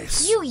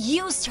pointless. You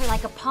used her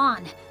like a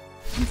pawn.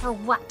 And for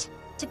what?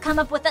 To come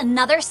up with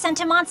another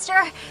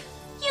Centimonster?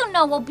 You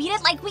know we'll beat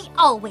it like we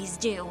always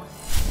do.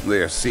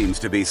 There seems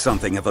to be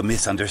something of a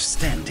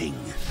misunderstanding.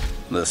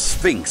 The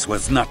Sphinx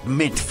was not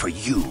meant for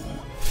you.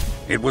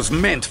 It was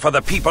meant for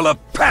the people of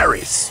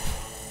Paris.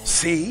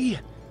 See?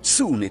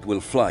 Soon it will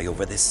fly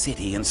over the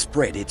city and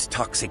spread its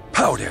toxic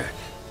powder,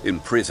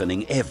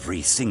 imprisoning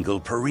every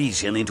single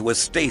Parisian into a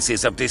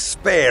stasis of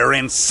despair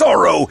and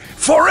sorrow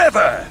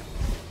forever!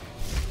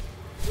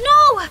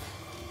 No!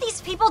 These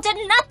people did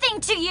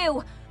nothing to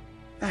you!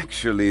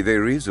 Actually,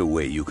 there is a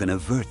way you can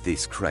avert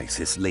this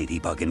crisis,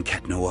 Ladybug and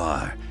Cat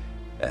Noir.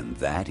 And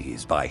that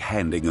is by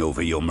handing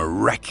over your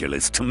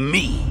Miraculous to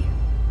me.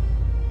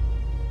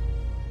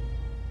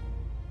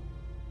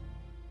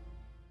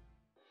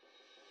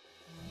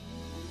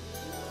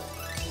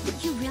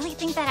 You really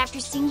think that after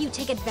seeing you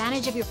take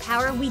advantage of your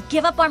power, we'd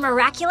give up our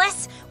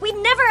Miraculous? We'd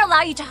never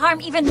allow you to harm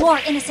even more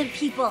innocent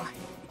people.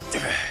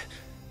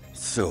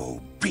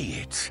 So be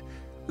it.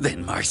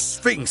 Then my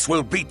Sphinx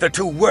will beat the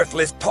two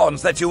worthless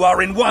pawns that you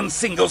are in one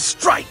single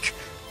strike.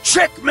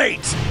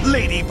 Checkmate,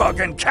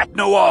 Ladybug and Cat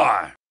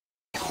Noir!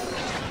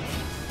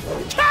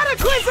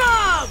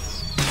 Cataclysm!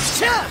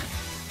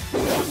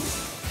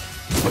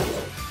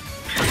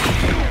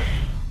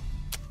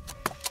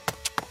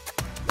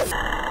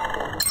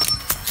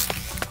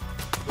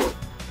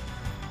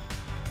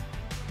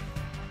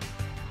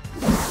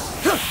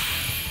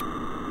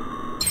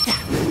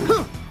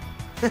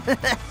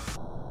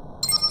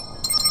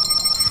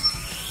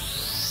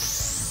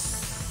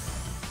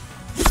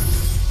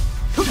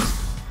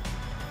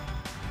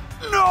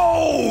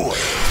 No!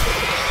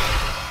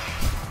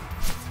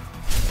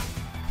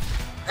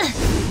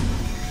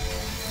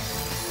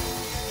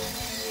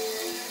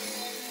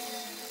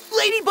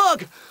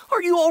 Ladybug!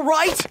 Are you all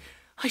right?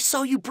 I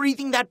saw you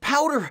breathing that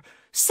powder.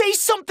 Say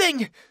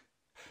something!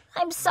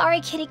 I'm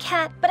sorry, Kitty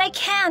Cat, but I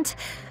can't.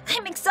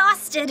 I'm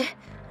exhausted.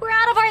 We're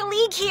out of our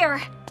league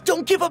here.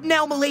 Don't give up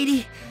now,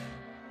 m'lady.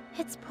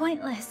 It's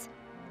pointless.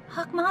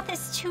 Hawk Moth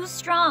is too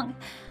strong.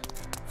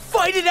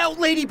 Fight it out,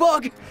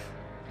 Ladybug!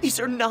 These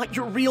are not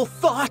your real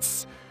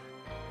thoughts.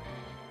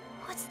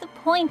 What's the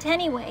point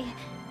anyway?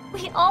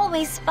 We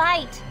always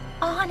fight.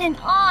 On and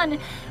on.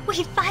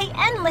 We fight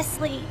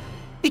endlessly.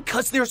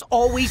 Because there's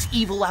always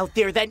evil out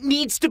there that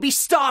needs to be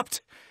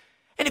stopped.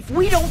 And if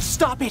we don't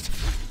stop it,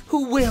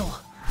 who will?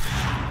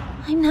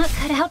 I'm not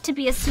cut out to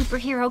be a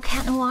superhero,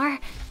 Cat Noir.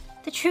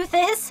 The truth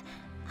is,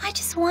 I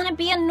just want to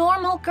be a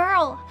normal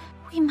girl.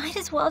 We might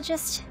as well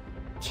just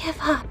give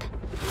up.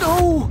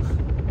 No!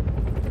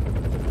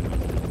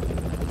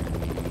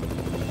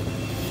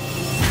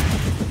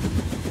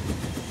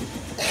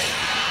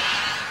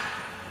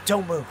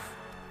 Don't move.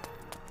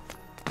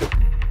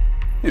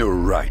 You're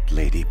right,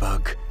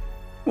 Ladybug.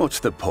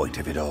 What's the point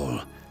of it all?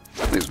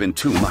 There's been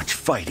too much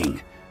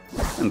fighting,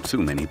 and too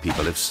many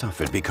people have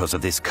suffered because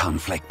of this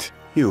conflict.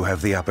 You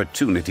have the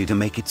opportunity to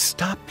make it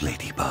stop,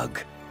 Ladybug.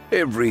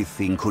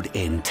 Everything could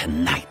end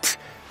tonight.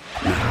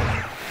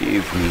 Now,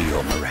 give me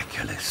your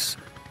Miraculous.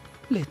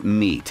 Let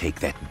me take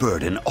that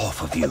burden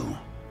off of you.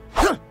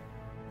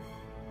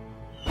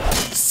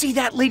 See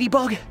that,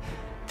 Ladybug?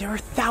 There are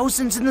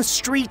thousands in the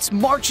streets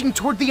marching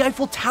toward the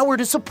Eiffel Tower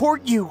to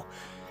support you.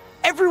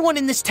 Everyone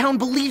in this town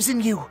believes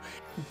in you.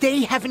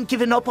 They haven't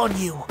given up on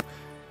you.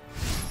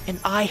 And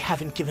I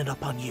haven't given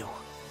up on you.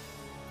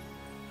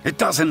 It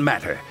doesn't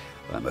matter.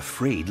 I'm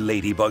afraid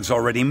Ladybug's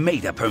already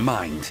made up her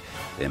mind.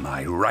 Am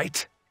I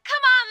right?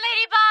 Come on,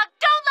 Ladybug!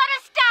 Don't let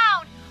us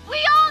down! We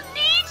all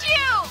need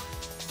you!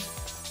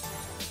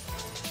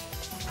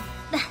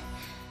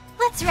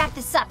 Let's wrap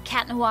this up,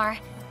 Cat Noir.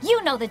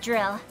 You know the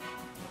drill.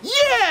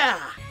 Yeah!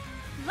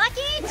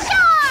 Lucky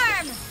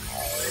Charm!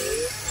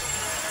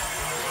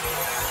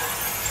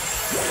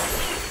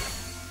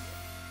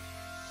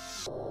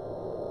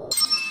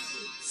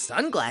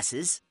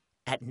 Sunglasses?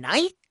 At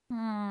night?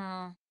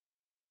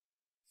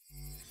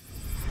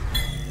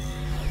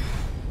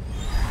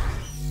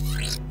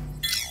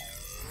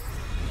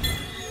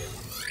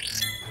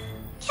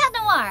 Cat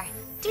Noir,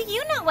 do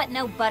you know what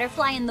no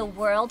butterfly in the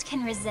world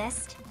can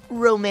resist?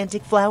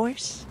 Romantic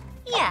flowers?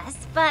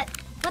 Yes, but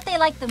what they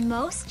like the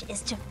most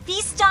is to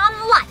feast on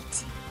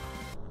light.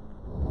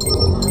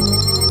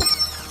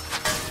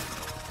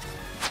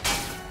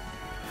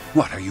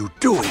 What are you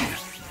doing?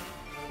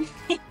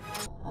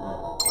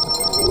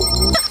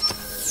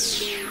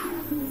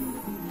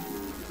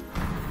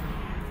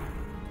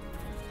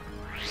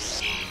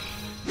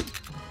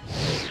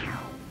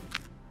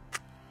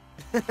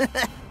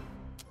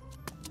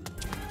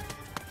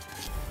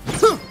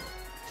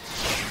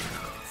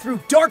 Through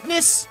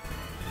darkness?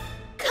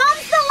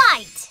 Comes the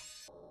light!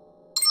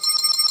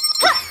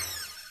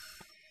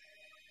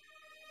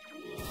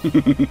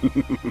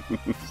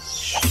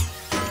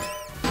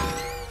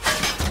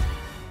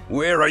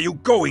 Where are you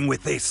going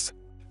with this?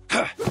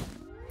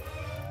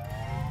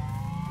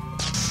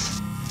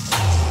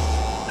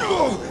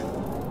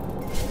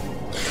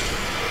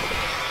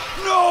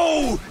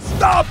 No!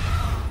 Stop!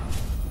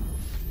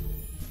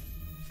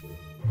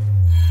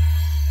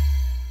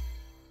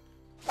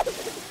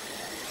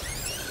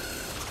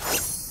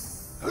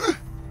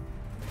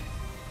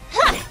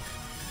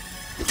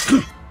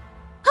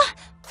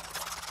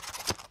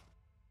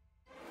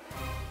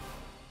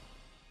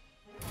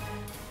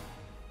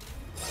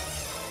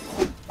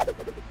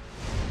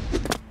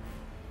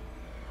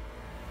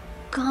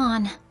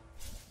 Gone.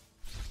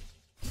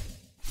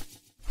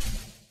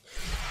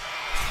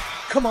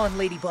 Come on,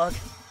 Ladybug.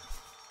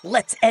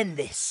 Let's end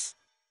this.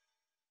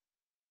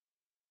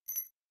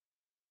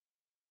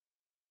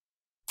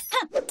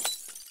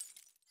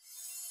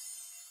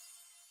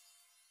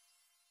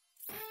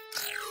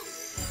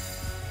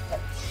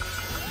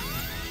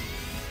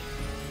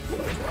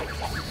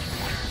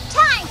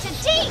 Time to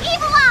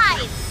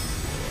de-evilize!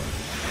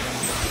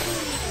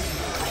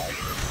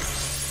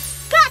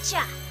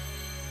 Gotcha!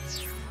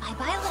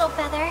 Bye-bye, little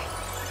feather.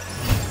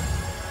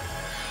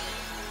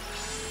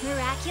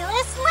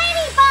 Miraculous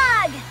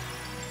Ladybug!